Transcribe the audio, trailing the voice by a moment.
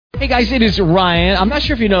Hey guys, it is Ryan. I'm not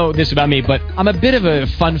sure if you know this about me, but I'm a bit of a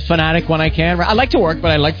fun fanatic when I can. I like to work,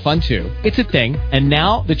 but I like fun too. It's a thing. And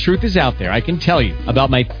now the truth is out there. I can tell you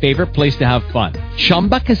about my favorite place to have fun.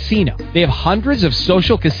 Chumba Casino. They have hundreds of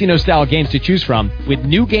social casino style games to choose from with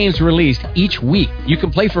new games released each week. You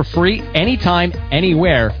can play for free anytime,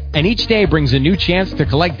 anywhere. And each day brings a new chance to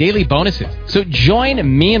collect daily bonuses. So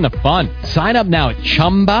join me in the fun. Sign up now at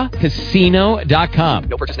ChumbaCasino.com.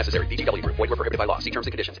 No purchase necessary. VGW Group. Void where prohibited by law. See terms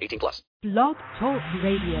and conditions. 18+. Blog Talk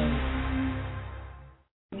Radio.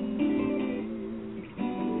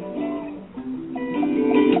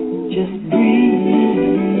 Just breathe.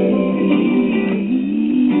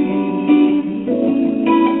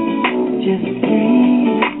 Just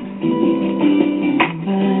breathe.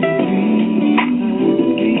 But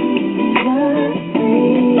breathe. Just breathe.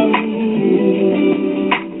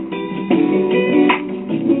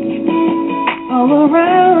 All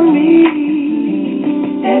around me,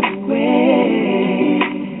 everywhere,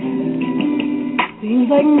 seems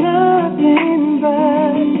like nothing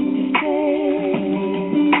but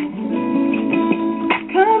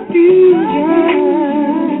confusion,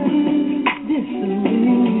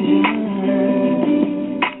 disillusion.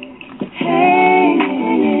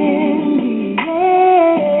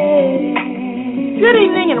 Good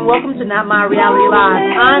evening and welcome to Not My Reality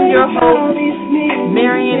Live. I'm your host,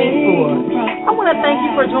 Marian E. Ford. I want to thank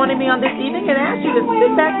you for joining me on this evening and ask you to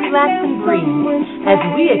sit back, relax, and breathe as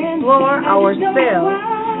we explore ourselves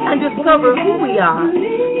and discover who we are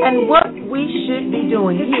and what we should be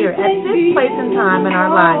doing here at this place and time in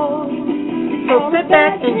our lives. So sit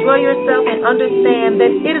back, enjoy yourself, and understand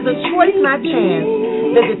that it is a choice, not chance,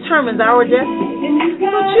 that determines our destiny.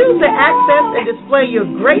 So choose to access and display your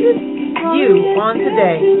greatest you on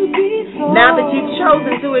today. Now that you've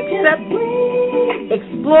chosen to accept,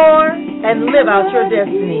 explore, and live out your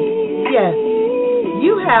destiny. Yes,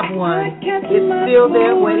 you have one. It's still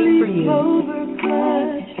there waiting for you.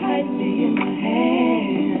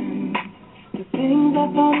 The things I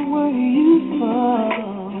thought were useful,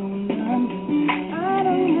 I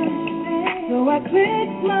don't understand. So I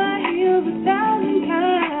clicked my heels 1,000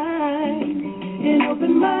 times and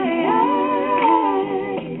opened my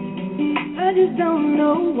eyes. I just don't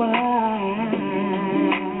know why.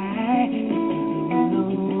 Don't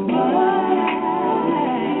know why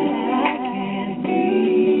I can't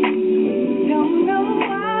breathe. Don't know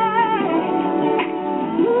why.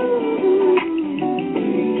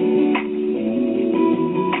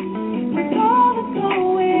 With all that's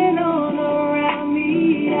going on around me,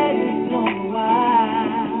 I just don't know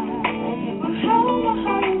why. How my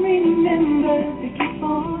heart remembers to keep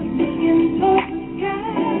on looking towards the sky.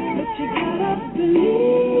 But you gotta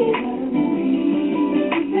believe,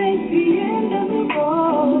 this ain't the end of the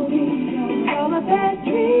road. It's all a bad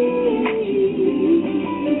dream.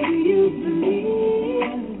 Do you believe?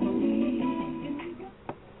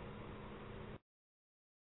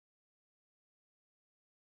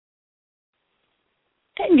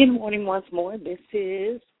 And good morning once more. This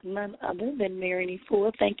is none other than Marian E.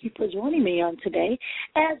 Ford. Thank you for joining me on today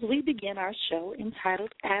as we begin our show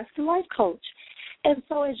entitled Ask the Life Coach. And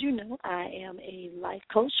so, as you know, I am a life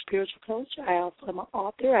coach, spiritual coach. I also am an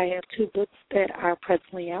author. I have 2 books that are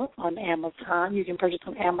presently out on Amazon. You can purchase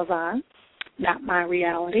on Amazon, Not My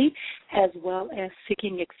Reality, as well as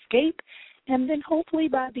Seeking Escape. And then hopefully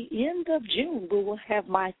by the end of June, we will have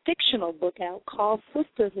my fictional book out called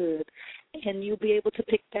Sisterhood. And you'll be able to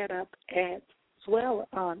pick that up as well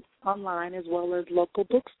online as well as local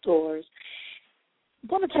bookstores. I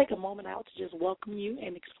want to take a moment out to just welcome you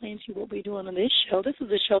and explain to you what we're doing on this show. This is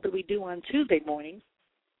a show that we do on Tuesday mornings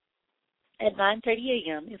at 9:30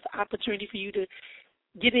 a.m. It's an opportunity for you to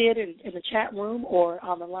get in the chat room or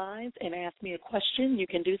on the lines and ask me a question. You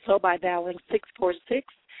can do so by dialing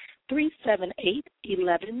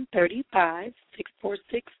 646-378-1135,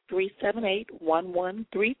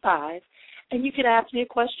 646-378-1135, and you can ask me a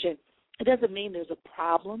question. It doesn't mean there's a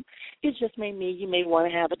problem. It just may mean you may want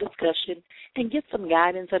to have a discussion and get some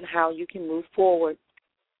guidance on how you can move forward.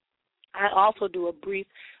 I also do a brief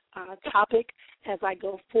topic as I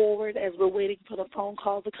go forward as we're waiting for the phone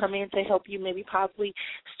call to come in to help you maybe possibly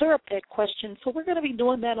stir up that question. So we're going to be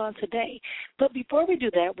doing that on today. But before we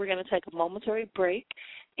do that, we're going to take a momentary break,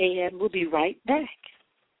 and we'll be right back.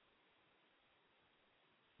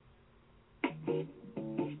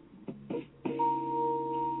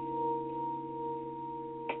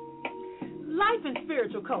 Life and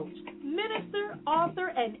spiritual coach, minister, author,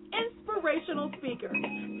 and inspirational speaker.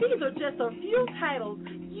 These are just a few titles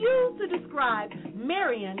used to describe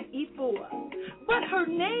Marian E. Ford. But her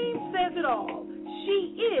name says it all.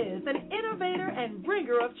 She is an innovator and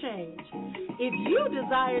bringer of change. If you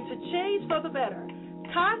desire to change for the better,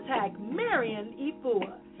 contact Marion E.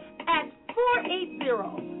 Fua at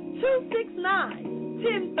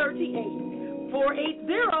 480-269-1038,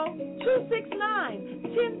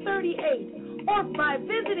 480-269-1038, or by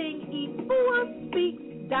visiting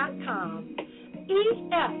efuaspeaks.com,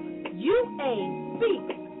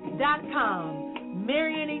 EFUASpeaks.com.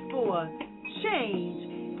 Marion E. Fua,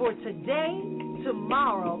 change for today,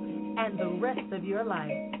 tomorrow, and the rest of your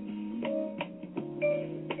life.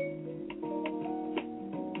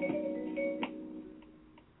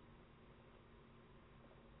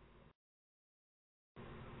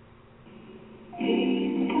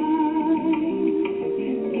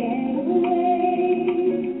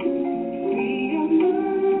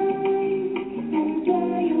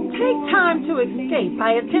 Escape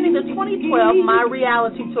by attending the 2012 My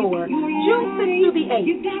Reality Tour, June 6th through the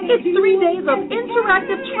 8th. It's 3 days of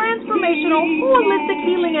interactive, transformational, holistic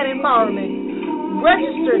healing and empowerment.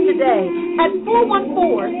 Register today at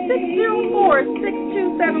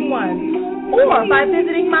 414-604-6271 or by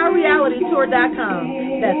visiting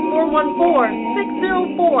myrealitytour.com. That's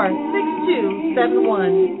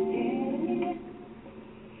 414-604-6271.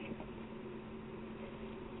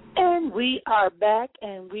 And we are back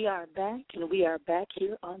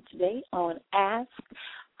here on today on Ask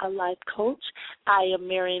a Life Coach. I am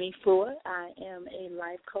Marion E. Fua. I am a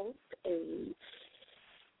life coach, a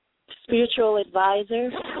spiritual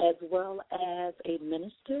advisor, as well as a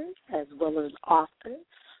minister, as well as an author,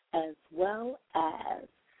 as well as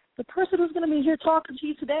the person who's going to be here talking to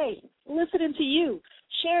you today, listening to you,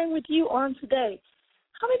 sharing with you on today.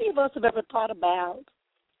 How many of us have ever thought about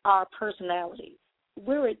our personality?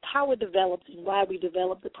 How it develops and why we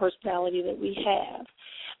develop the personality that we have.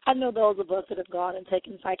 I know those of us that have gone and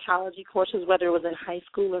taken psychology courses, whether it was in high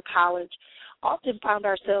school or college, often found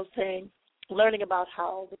ourselves learning about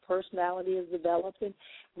how the personality is developed and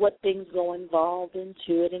what things go involved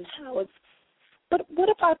into it and how it's. But what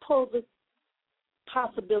if I pose the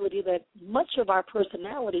possibility that much of our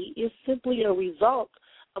personality is simply a result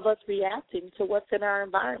of us reacting to what's in our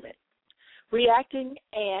environment, reacting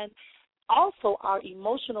and also our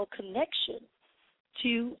emotional connection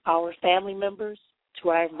to our family members, to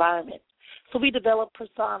our environment. So we develop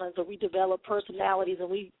personas or we develop personalities and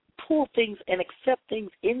we pull things and accept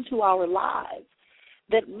things into our lives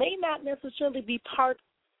that may not necessarily be part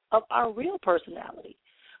of our real personality,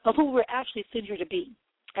 of who we're actually sent here to be.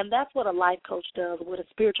 And that's what a life coach does, what a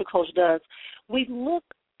spiritual coach does. We look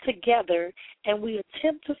together and we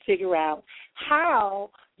attempt to figure out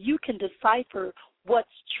how you can decipher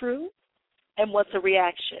what's true and what's a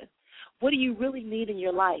reaction. What do you really need in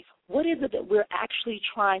your life? What is it that we're actually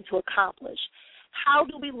trying to accomplish? How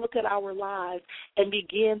do we look at our lives and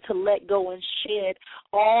begin to let go and shed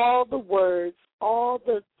all the words, all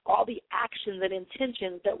the actions and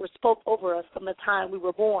intentions that were spoke over us from the time we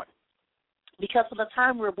were born? Because from the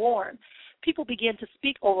time we were born, people begin to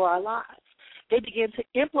speak over our lives. They begin to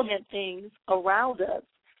implement things around us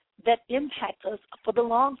that impact us for the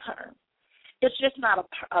long term. It's just not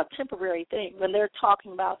a temporary thing. When they're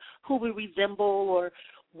talking about who we resemble or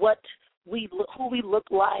who we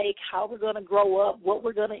look like, how we're going to grow up, what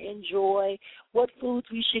we're going to enjoy, what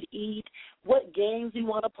foods we should eat, what games we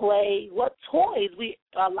want to play, what toys we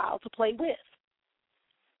are allowed to play with.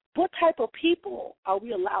 What type of people are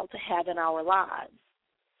we allowed to have in our lives?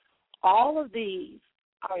 All of these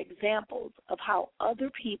are examples of how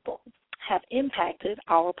other people have impacted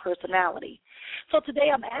our personality. So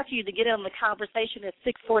today I'm asking you to get in on the conversation at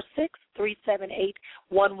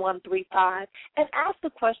 646-378-1135 and ask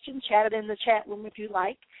the question, chat it in the chat room if you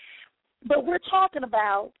like. But we're talking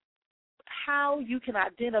about how you can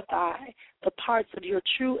identify the parts of your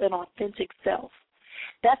true and authentic self.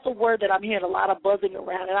 That's a word that I'm hearing a lot of buzzing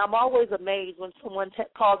around, and I'm always amazed when someone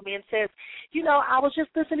calls me and says, I was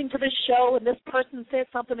just listening to this show, and this person said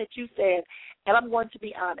something that you said, and I'm going to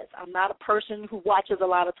be honest. I'm not a person who watches a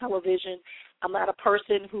lot of television. I'm not a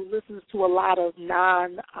person who listens to a lot of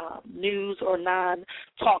non-news or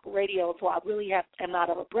non-talk radio, so I really am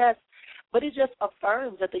not abreast. But it just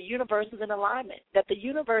affirms that the universe is in alignment, that the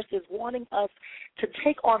universe is wanting us to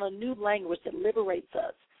take on a new language that liberates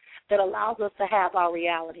us, that allows us to have our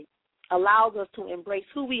reality, allows us to embrace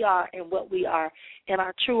who we are and what we are in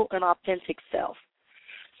our true and authentic self.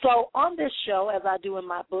 So on this show, as I do in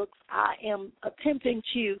my books, I am attempting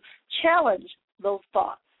to challenge those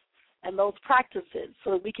thoughts and those practices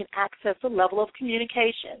so that we can access a level of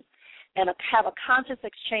communication and have a conscious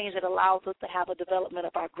exchange that allows us to have a development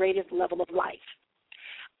of our greatest level of life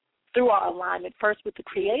through our alignment first with the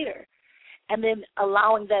Creator and then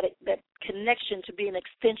allowing that connection to be an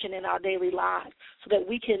extension in our daily lives so that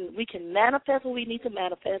we can manifest what we need to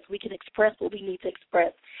manifest, we can express what we need to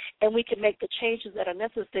express, and we can make the changes that are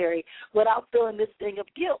necessary without feeling this thing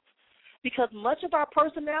of guilt. Because much of our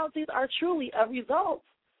personalities are truly a result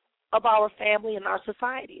of our family and our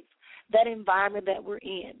societies, that environment that we're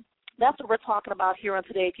in. That's what we're talking about here on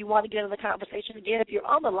today. If you want to get in the conversation, again, if you're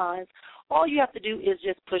on the lines, all you have to do is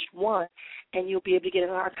just push 1, and you'll be able to get in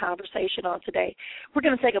our conversation on today. We're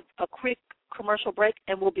going to take a quick commercial break,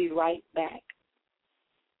 and we'll be right back.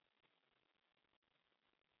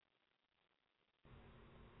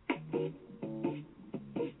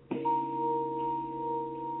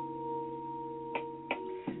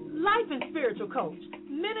 Life and spiritual coach,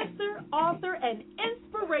 minister, author, and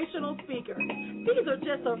inspirational speaker. These are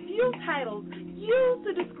just a few titles used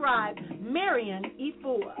to describe Marion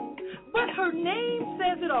Efua. But her name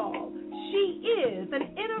says it all. She is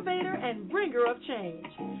an innovator and bringer of change.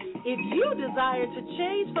 If you desire to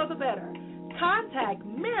change for the better, contact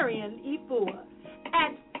Marion Efua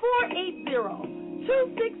at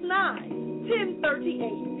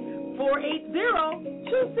 480-269-1038,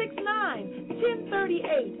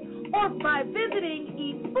 480-269-1038, or by visiting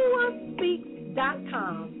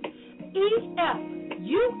EFUASpeaks.com,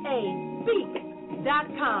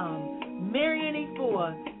 EFUASpeaks.com. Marion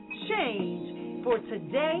Efua, change for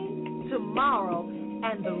today, tomorrow,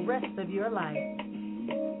 and the rest of your life.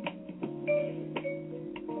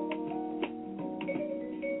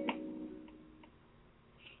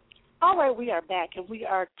 All right, we are back, and we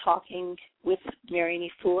are talking with Marion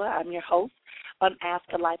Efua. I'm your host on Ask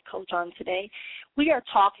a Life Coach on today. We are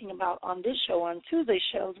talking about on this show, on Tuesday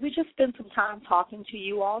shows, we just spend some time talking to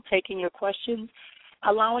you all, taking your questions,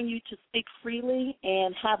 allowing you to speak freely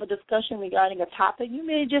and have a discussion regarding a topic you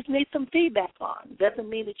may just need some feedback on. Doesn't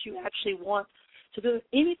mean that you actually want to do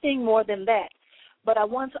anything more than that. But I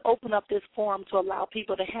want to open up this forum to allow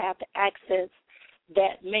people to have the access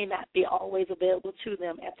that may not be always available to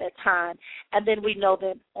them at that time. And then we know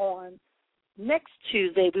that on next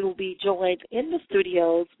Tuesday we will be joined in the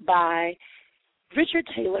studios by Richard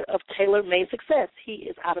Taylor of Taylor Made Success. He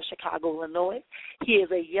is out of Chicago, Illinois. He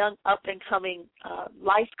is a young, up-and-coming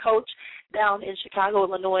life coach down in Chicago,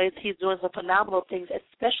 Illinois. He's doing some phenomenal things,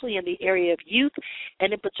 especially in the area of youth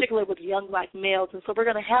and in particular with young black males. And so we're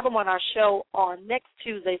going to have him on our show on next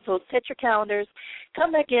Tuesday. So set your calendars.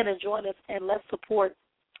 Come back in and join us, and let's support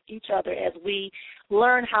each other as we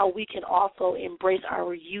learn how we can also embrace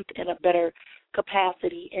our youth in a better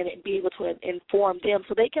capacity and be able to inform them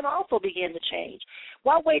so they can also begin to change.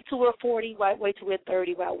 Why wait till we're 40? Why wait till we're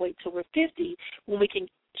 30? Why wait till we're 50 when we can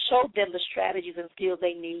show them the strategies and skills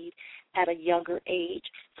they need at a younger age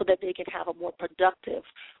so that they can have a more productive,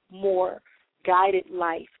 more guided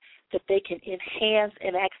life, that they can enhance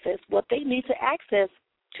and access what they need to access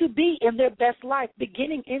to be in their best life,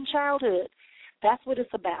 beginning in childhood. That's what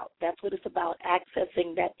it's about. That's what it's about,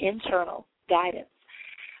 accessing that internal guidance.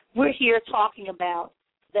 We're here talking about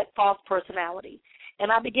that false personality.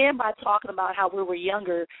 And I began by talking about how when we were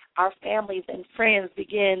younger, our families and friends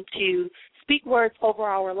began to speak words over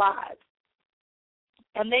our lives.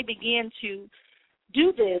 And they began to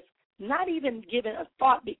do this, not even giving a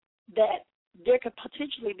thought that there could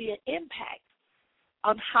potentially be an impact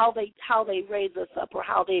on how they raise us up or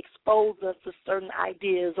how they expose us to certain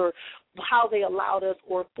ideas or how they allowed us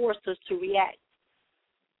or forced us to react.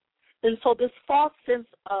 And so this false sense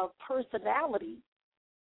of personality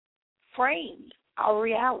framed our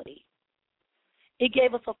reality. It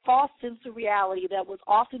gave us a false sense of reality that was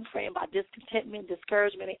often framed by discontentment,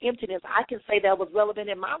 discouragement, and emptiness. I can say that was relevant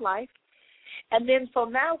in my life. And then so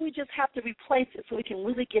now we just have to replace it so we can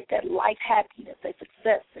really get that life happiness, that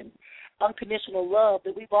success, and unconditional love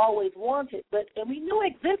that we've always wanted, and we knew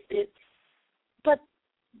existed, but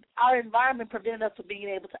our environment prevented us from being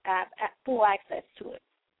able to have full access to it.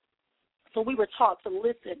 So we were taught to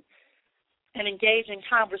listen and engage in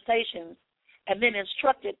conversations and then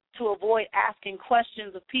instructed to avoid asking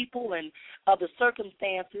questions of people and of the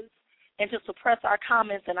circumstances and to suppress our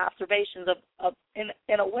comments and observations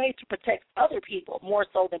in a way to protect other people more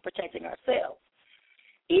so than protecting ourselves.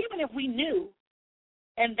 Even if we knew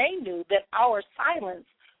and they knew that our silence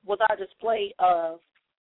was our display of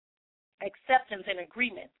acceptance and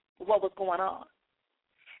agreement with what was going on.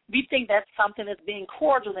 We think that's something that's being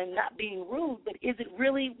cordial and not being rude, but is it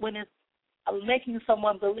really when it's making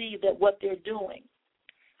someone believe that what they're doing,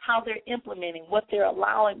 how they're implementing, what you're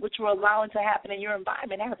allowing to happen in your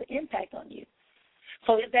environment has an impact on you?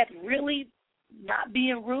 So is that really not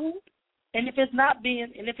being rude? And if it's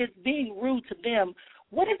being rude to them,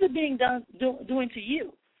 what is it being doing to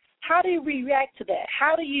you? How do you react to that?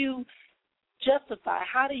 How do you justify,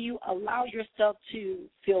 how do you allow yourself to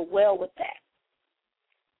feel well with that?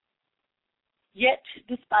 Yet,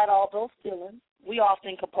 despite all those feelings, we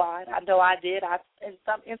often complied. I know I did. In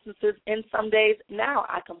some instances, in some days, now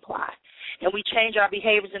I comply. And we change our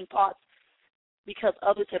behaviors and thoughts because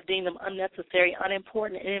others have deemed them unnecessary,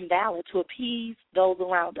 unimportant, and invalid to appease those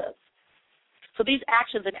around us. So these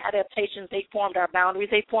actions and adaptations, they formed our boundaries.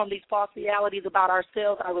 They formed these false realities about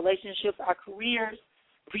ourselves, our relationships, our careers,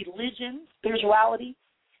 religion, spirituality,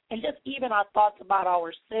 and just even our thoughts about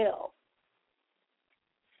ourselves.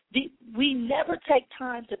 We never take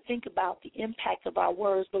time to think about the impact of our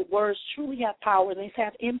words, but words truly have power and they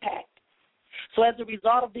have impact. So as a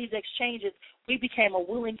result of these exchanges, we became a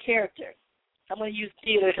willing character. I'm going to use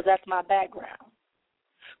theater because that's my background.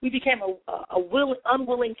 We became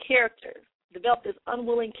unwilling character, developed this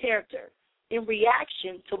unwilling character in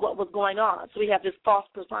reaction to what was going on. So we have this false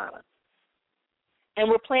persona. And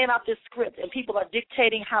we're playing out this script, and people are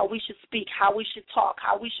dictating how we should speak, how we should talk,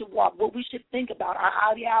 how we should walk, what we should think about, our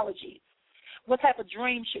ideologies. What type of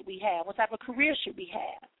dream should we have? What type of career should we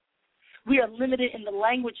have? We are limited in the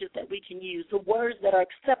languages that we can use, the words that are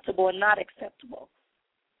acceptable and not acceptable,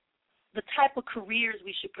 the type of careers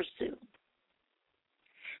we should pursue.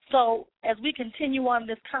 So as we continue on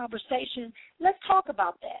this conversation, let's talk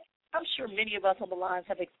about that. I'm sure many of us on the lines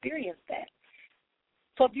have experienced that.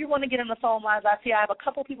 So if you want to get in the phone lines, I see I have a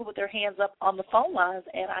couple people with their hands up on the phone lines,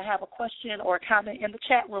 and I have a question or a comment in the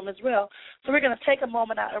chat room as well. So we're going to take a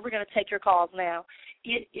moment out, and we're going to take your calls now.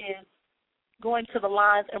 It is going to the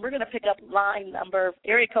lines, and we're going to pick up line number,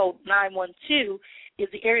 area code 912 is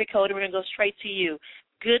the area code, and we're going to go straight to you.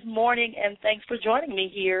 Good morning, and thanks for joining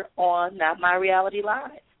me here on Not My Reality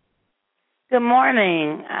Live. Good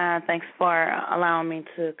morning. Thanks for allowing me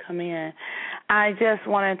to come in. I just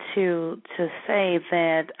wanted to say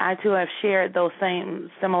that I, too, have shared those same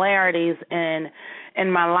similarities in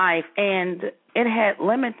my life, and it had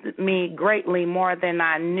limited me greatly more than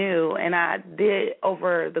I knew, and I did,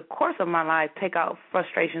 over the course of my life, take out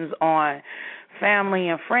frustrations on family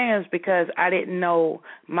and friends because I didn't know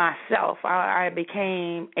myself. I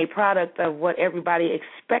became a product of what everybody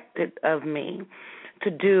expected of me to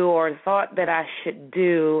do or thought that I should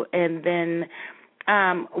do. And then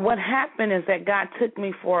what happened is that God took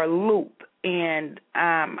me for a loop, and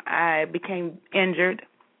I became injured,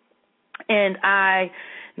 and I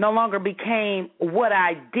no longer became what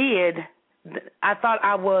I did. I thought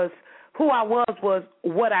who I was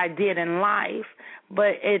what I did in life,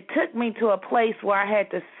 but it took me to a place where I had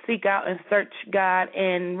to seek out and search God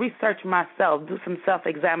and research myself, do some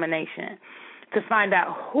self-examination to find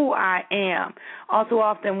out who I am. All too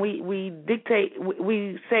often we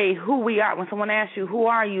say who we are. When someone asks you, who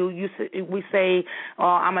are you, we say, oh,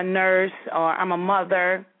 I'm a nurse or I'm a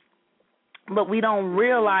mother. But we don't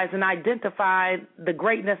realize and identify the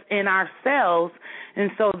greatness in ourselves, and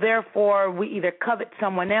so therefore we either covet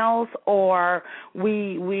someone else or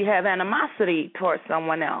we have animosity towards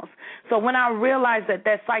someone else. So when I realized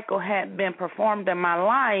that cycle had been performed in my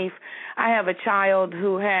life, I have a child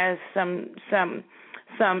who has some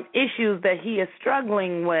issues that he is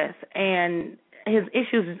struggling with, and his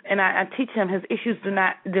issues, and I teach him his issues do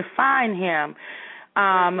not define him.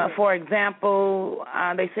 For example,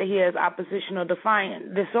 they say he has oppositional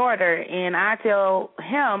defiant disorder, and I tell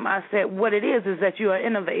him, I said, what it is that you're an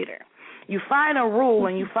innovator. You find a rule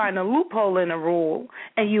and you find a loophole in a rule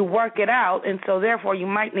and you work it out, and so therefore you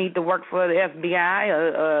might need to work for the FBI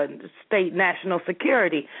or state national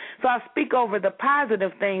security. So I speak over the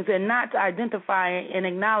positive things and not to identify and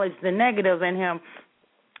acknowledge the negative in him,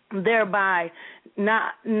 thereby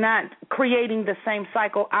not creating the same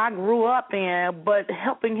cycle I grew up in, but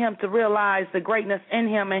helping him to realize the greatness in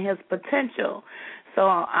him and his potential.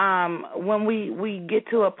 So when we get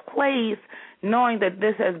to a place knowing that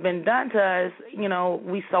this has been done to us,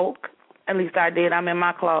 we sulk. At least I did. I'm in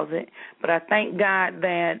my closet. But I thank God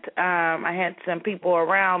that I had some people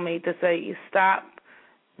around me to say, stop,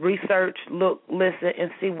 research, look, listen,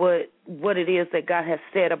 and see what it is that God has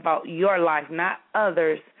said about your life, not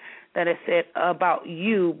others that has said about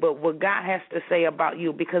you, but what God has to say about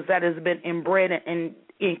you, because that has been inbred and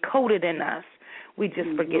encoded in us. We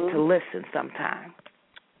just forget to listen sometimes.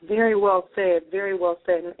 Very well said, very well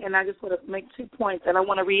said. And I just want to make 2 points, and I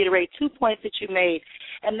want to reiterate 2 points that you made,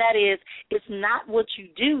 and that is, it's not what you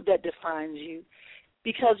do that defines you,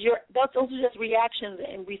 because those are just reactions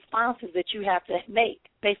and responses that you have to make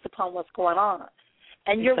based upon what's going on.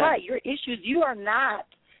 And you're right, your issues, you are not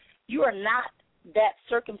that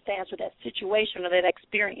circumstance or that situation or that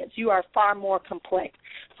experience. You are far more complex.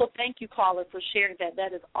 So thank you, caller, for sharing that.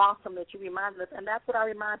 That is awesome that you reminded us, and that's what I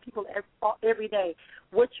remind people every day.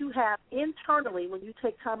 What you have internally, when you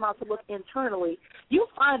take time out to look internally, you'll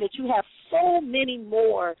find that you have so many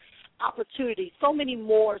more opportunities, so many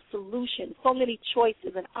more solutions, so many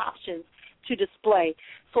choices and options to display.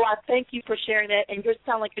 So I thank you for sharing that, and you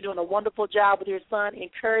sound like you're doing a wonderful job with your son,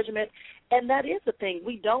 encouragement, and that is the thing.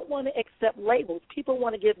 We don't want to accept labels. People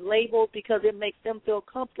want to give labels because it makes them feel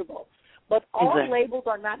comfortable. But all labels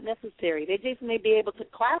are not necessary. They just may be able to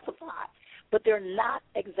classify, but they're not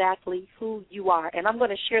exactly who you are. And I'm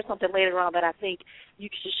going to share something later on that I think you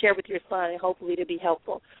should share with your son, and hopefully it'll be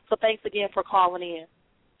helpful. So thanks again for calling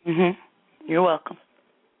in. You're welcome.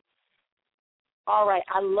 All right.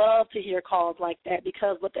 I love to hear calls like that,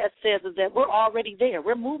 because what that says is that we're already there.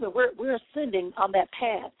 We're moving. We're ascending on that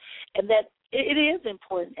path, and that it is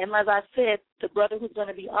important. And as I said, the brother who's going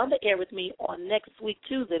to be on the air with me on next week,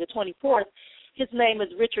 Tuesday, the 24th, his name is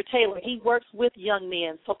Richard Taylor. He works with young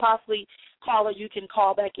men. So possibly, caller, you can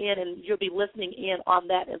call back in and you'll be listening in on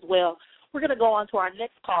that as well. We're going to go on to our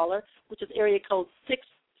next caller, which is area code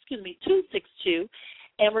 262.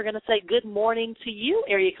 And we're going to say good morning to you,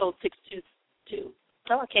 area code 622.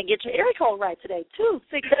 Oh, I can't get your area code right today.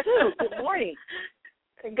 262. Good morning.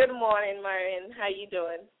 Good morning, Marion. How you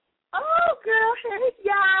doing? Oh, girl, hey,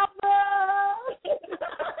 y'all.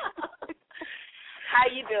 How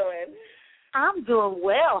you doing? I'm doing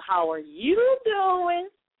well. How are you doing?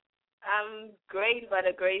 I'm great by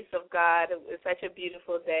the grace of God. It's such a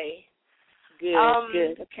beautiful day. Good.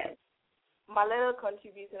 Okay. My little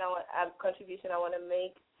contribution I want to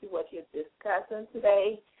make to what you're discussing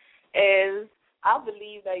today is I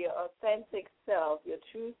believe that your authentic self, your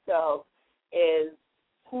true self, is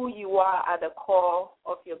who you are at the core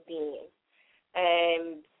of your being.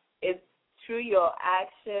 And it's through your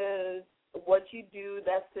actions, what you do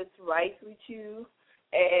that sits right with you,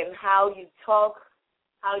 and how you talk,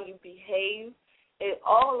 how you behave.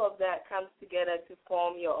 All of that comes together to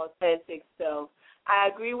form your authentic self. I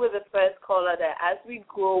agree with the first caller that as we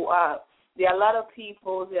grow up, there are a lot of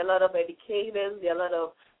people, there are a lot of educators, there are a lot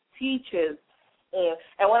of teachers.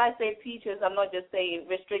 And when I say teachers, I'm not just saying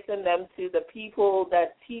restricting them to the people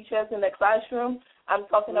that teach us in the classroom. I'm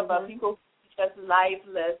talking about people who teach us life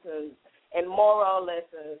lessons and moral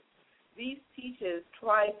lessons. These teachers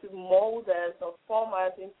try to mold us or form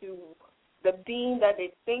us into the being that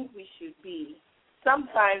they think we should be.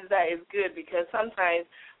 Sometimes that is good, because sometimes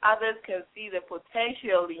others can see the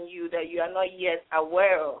potential in you that you are not yet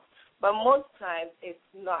aware of. But most times it's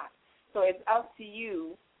not. So it's up to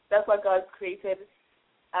you. That's why God created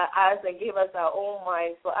us and gave us our own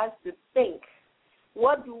mind for us to think.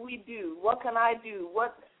 What do we do? What can I do?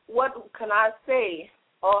 What can I say?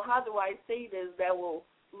 Or how do I say this that will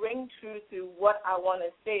ring true to what I want to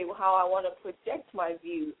say, how I want to project my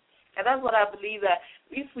views? And that's what I believe, that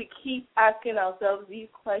if we keep asking ourselves these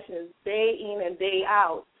questions day in and day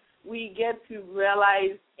out, we get to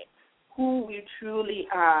realize who we truly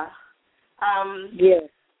are. Yes.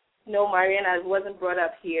 No, Marianne, I wasn't brought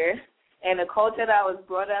up here. And the culture that I was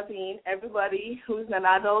brought up in, everybody who's an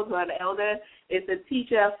adult or an elder is a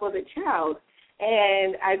teacher for the child.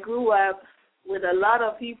 And I grew up with a lot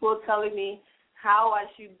of people telling me how I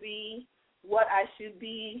should be, what I should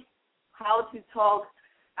be, how to talk.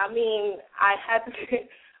 I mean, I had to,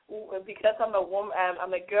 because I'm a woman,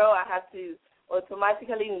 I'm a girl, I have to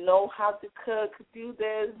automatically know how to cook, do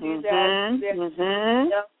this, do that. You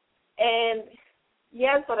know? And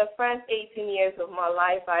yes, for the first 18 years of my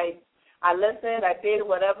life, I listened, I did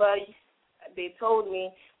whatever they told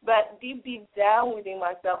me, but deep down within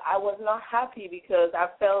myself, I was not happy, because I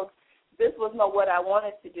felt this was not what I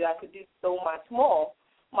wanted to do. I could do so much more.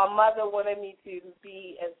 My mother wanted me to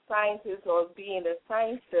be a scientist or be in the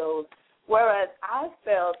science field, whereas I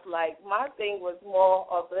felt like my thing was more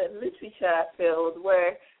of the literature field,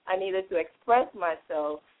 where I needed to express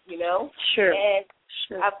myself, you know? Sure. And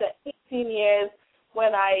after 18 years,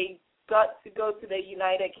 when I got to go to the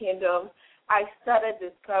United Kingdom, I started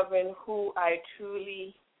discovering who I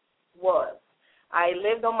truly was. I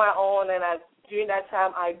lived on my own, and during that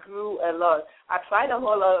time, I grew a lot. I tried a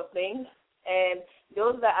whole lot of things, and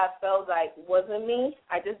those that I felt like wasn't me,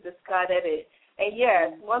 I just discarded it. And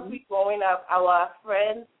yes, once we growing up, our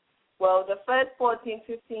friends, well, the first 14,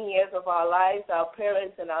 15 years of our lives, our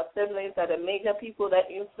parents and our siblings are the major people that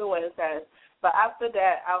influence us. But after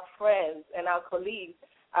that, our friends and our colleagues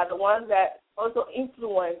are the ones that also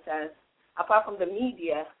influence us, apart from the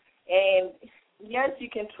media. And yes, you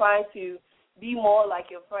can try to be more like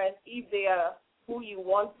your friends if they are who you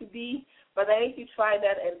want to be, but then if you try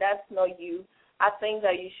that and that's not you, I think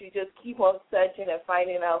that you should just keep on searching and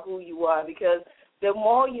finding out who you are, because the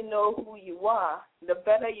more you know who you are, the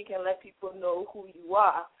better you can let people know who you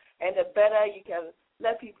are, and the better you can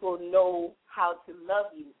let people know how to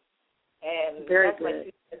love you. And Very that's good. what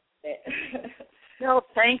you said. No,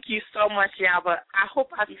 thank you so much, Yaba. I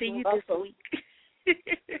hope I see you this week.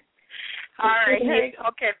 All right. Hey,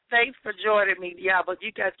 okay, thanks for joining me, Yaba.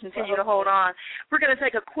 You guys continue to hold on. We're going to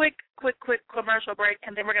take a quick commercial break,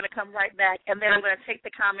 and then we're going to come right back, and then I'm going to take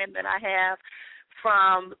the comment that I have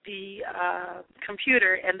from the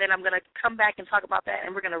computer, and then I'm going to come back and talk about that,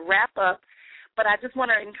 and we're going to wrap up. But I just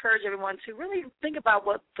want to encourage everyone to really think about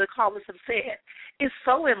what the callers have said. It's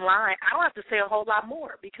so in line. I don't have to say a whole lot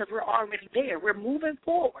more because we're already there. We're moving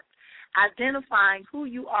forward, identifying who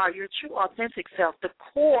you are, your true authentic self, the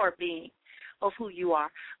core being of who you are,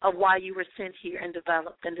 of why you were sent here and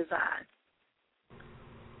developed and designed.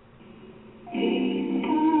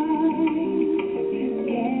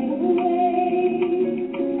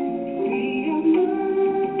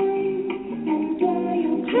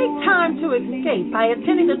 Take time to escape by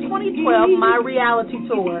attending the 2012 My Reality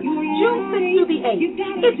Tour, June 6th through the 8th.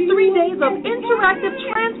 It's 3 days of interactive,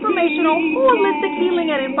 transformational, holistic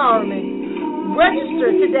healing and empowerment.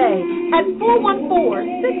 Register today at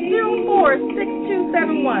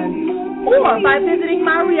 414-604-6271 or by visiting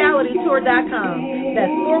myrealitytour.com.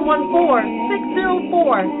 That's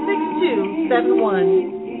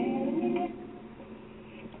 414-604-6271.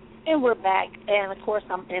 And we're back, and, of course,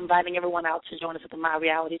 I'm inviting everyone out to join us at the My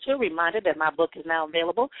Reality Tour. Reminder that my book is now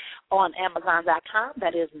available on Amazon.com.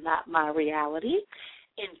 That is Not My Reality,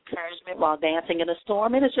 Encouragement While Dancing in a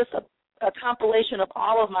Storm. And it's just a compilation of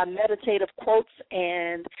all of my meditative quotes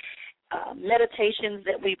and meditations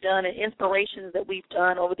that we've done and inspirations that we've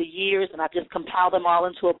done over the years, and I've just compiled them all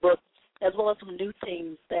into a book, as well as some new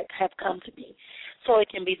things that have come to me. So it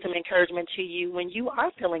can be some encouragement to you when you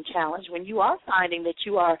are feeling challenged, when you are finding that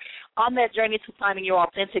you are on that journey to finding your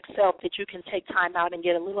authentic self, that you can take time out and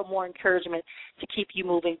get a little more encouragement to keep you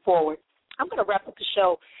moving forward. I'm going to wrap up the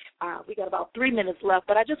show. We got about 3 minutes left,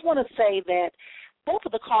 but I just want to say that both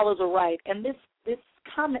of the callers are right, and this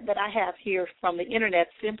comment that I have here from the Internet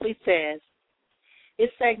simply says,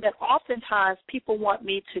 it's saying that oftentimes people want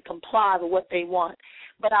me to comply with what they want,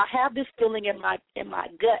 but I have this feeling in my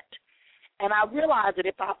gut. And I realize that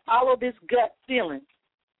if I follow this gut feeling,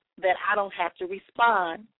 that I don't have to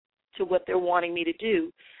respond to what they're wanting me to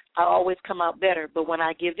do. I always come out better. But when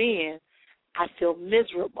I give in, I feel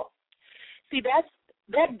miserable. See, that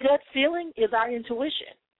gut feeling is our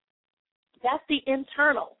intuition. That's the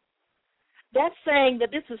internal. That's saying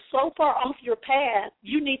that this is so far off your path,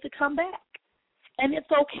 you need to come back. And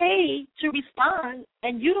it's okay to respond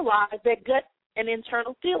and utilize that gut and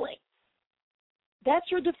internal feeling.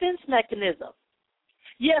 That's your defense mechanism.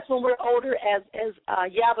 Yes, when we're older, as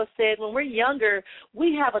Yaba said, when we're younger,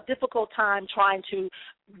 we have a difficult time trying to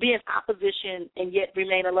be in opposition and yet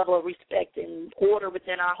remain a level of respect and order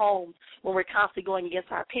within our homes when we're constantly going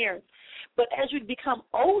against our parents. But as you become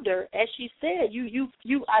older, as she said, you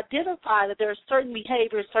identify that there are certain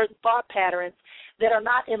behaviors, certain thought patterns that are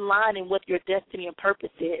not in line in what your destiny and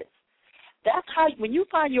purpose is. That's how, when you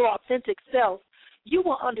find your authentic self, you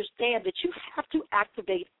will understand that you have to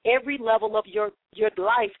activate every level of your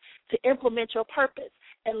life to implement your purpose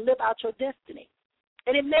and live out your destiny.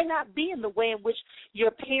 And it may not be in the way in which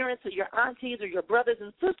your parents or your aunties or your brothers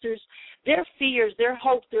and sisters, their fears, their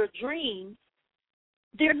hopes, their dreams,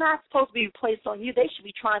 they're not supposed to be placed on you. They should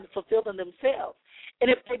be trying to fulfill them themselves.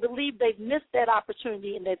 And if they believe they've missed that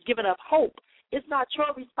opportunity and they've given up hope, it's not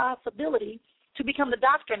your responsibility to become the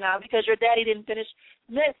doctor now because your daddy didn't finish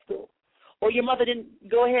med school, or your mother didn't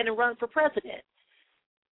go ahead and run for president.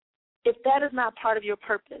 If that is not part of your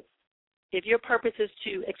purpose, if your purpose is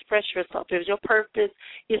to express yourself, if your purpose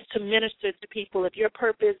is to minister to people, if your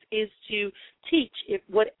purpose is to teach, if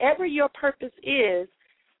whatever your purpose is,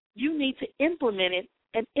 you need to implement it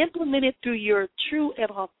and implement it through your true and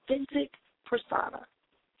authentic persona,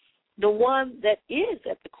 the one that is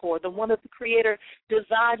at the core, the one that the Creator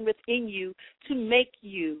designed within you to make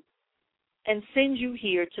you and send you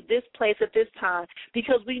here to this place at this time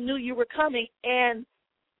because we knew you were coming and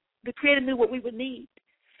the Creator knew what we would need.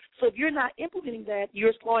 So if you're not implementing that,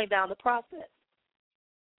 you're slowing down the process.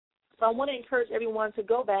 So I want to encourage everyone to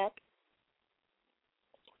go back.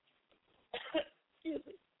 Excuse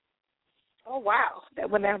me. Oh, wow, that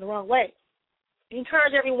went down the wrong way.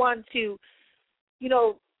 Encourage everyone to,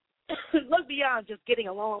 look beyond just getting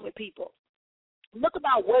along with people. Look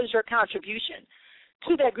about what is your contribution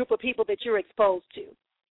to that group of people that you're exposed to.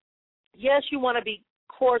 Yes, you want to be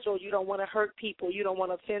cordial. You don't want to hurt people. You don't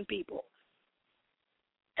want to offend people.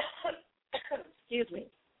 Excuse me.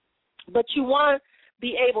 But you want to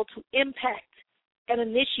be able to impact and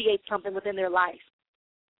initiate something within their life.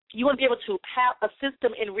 You want to be able to have a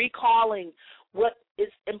system in recalling what is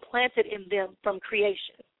implanted in them from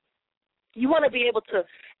creation. You want to be able to,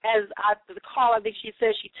 the call, I think she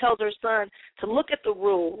says, she tells her son to look at the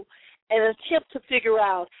rule and attempt to figure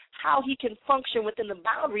out how he can function within the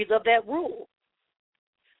boundaries of that rule.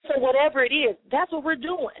 So whatever it is, that's what we're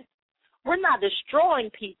doing. We're not destroying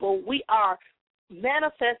people. We are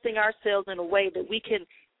manifesting ourselves in a way that we can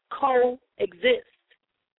coexist,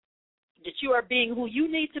 that you are being who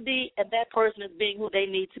you need to be and that person is being who they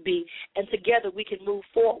need to be, and together we can move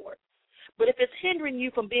forward. But if it's hindering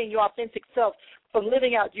you from being your authentic self, from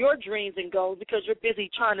living out your dreams and goals because you're busy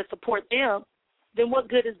trying to support them, then what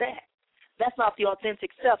good is that? That's not the authentic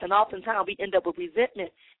self, and oftentimes we end up with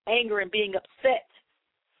resentment, anger, and being upset.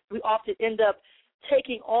 We often end up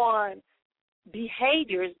taking on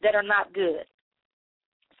behaviors that are not good.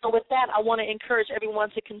 So with that, I want to encourage everyone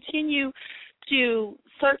to continue to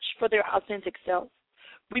search for their authentic self.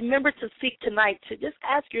 Remember to seek tonight to just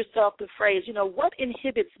ask yourself the phrase, what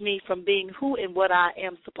inhibits me from being who and what I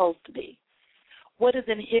am supposed to be? What is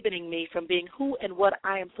inhibiting me from being who and what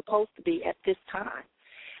I am supposed to be at this time?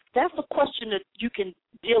 That's a question that you can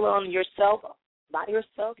deal on yourself, by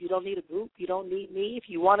yourself. You don't need a group. You don't need me. If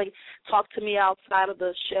you want to talk to me outside of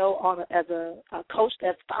the show as a coach,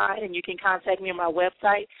 that's fine, and you can contact me on my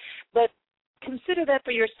website. But consider that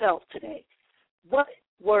for yourself today. What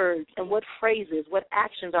words and what phrases, what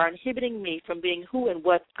actions are inhibiting me from being who and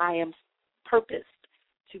what I am purposed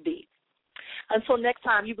to be? Until next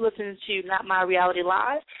time, you've listened to Not My Reality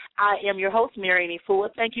Live. I am your host, Marion Efua.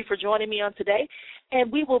 Thank you for joining me on today.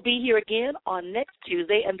 And we will be here again on next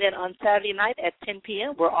Tuesday, and then on Saturday night at 10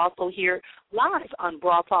 p.m. We're also here live on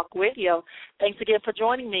Broad Talk Radio. Thanks again for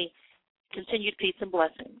joining me. Continued peace and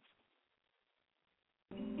blessings.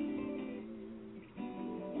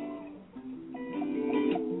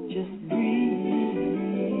 Just breathe.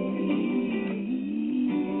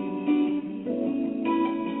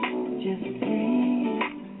 Just breathe.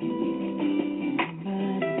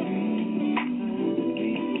 But breathe.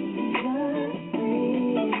 Just breathe.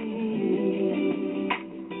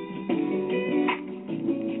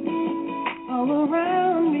 All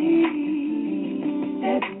around me,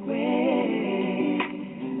 everywhere,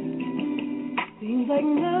 seems like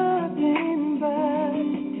nothing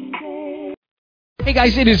but despair. Hey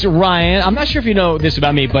guys, it is Ryan. I'm not sure if you know this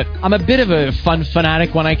about me, but I'm a bit of a fun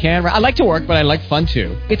fanatic when I can. I like to work, but I like fun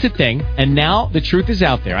too. It's a thing. And now the truth is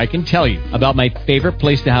out there. I can tell you about my favorite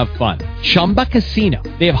place to have fun. Chumba Casino.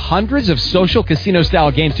 They have hundreds of social casino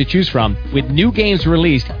style games to choose from with new games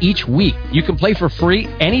released each week. You can play for free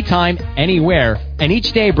anytime, anywhere. And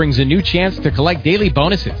each day brings a new chance to collect daily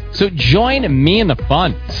bonuses. So join me in the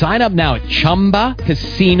fun. Sign up now at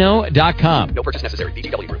ChumbaCasino.com. No purchase necessary.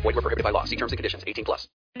 VGW Group. Void where prohibited by law. See terms and conditions. 18+.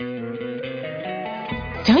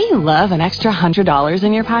 Don't you love an extra $100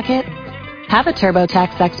 in your pocket? Have a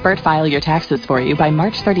TurboTax expert file your taxes for you by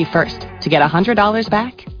March 31st to get $100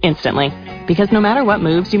 back instantly. Because no matter what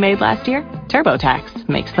moves you made last year, TurboTax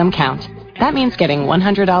makes them count. That means getting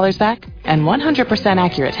 $100 back and 100%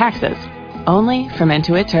 accurate taxes only from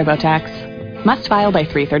Intuit TurboTax. Must file by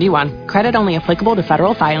 3/31. Credit only applicable to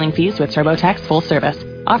federal filing fees with TurboTax full service.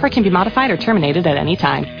 Offer can be modified or terminated at any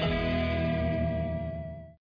time.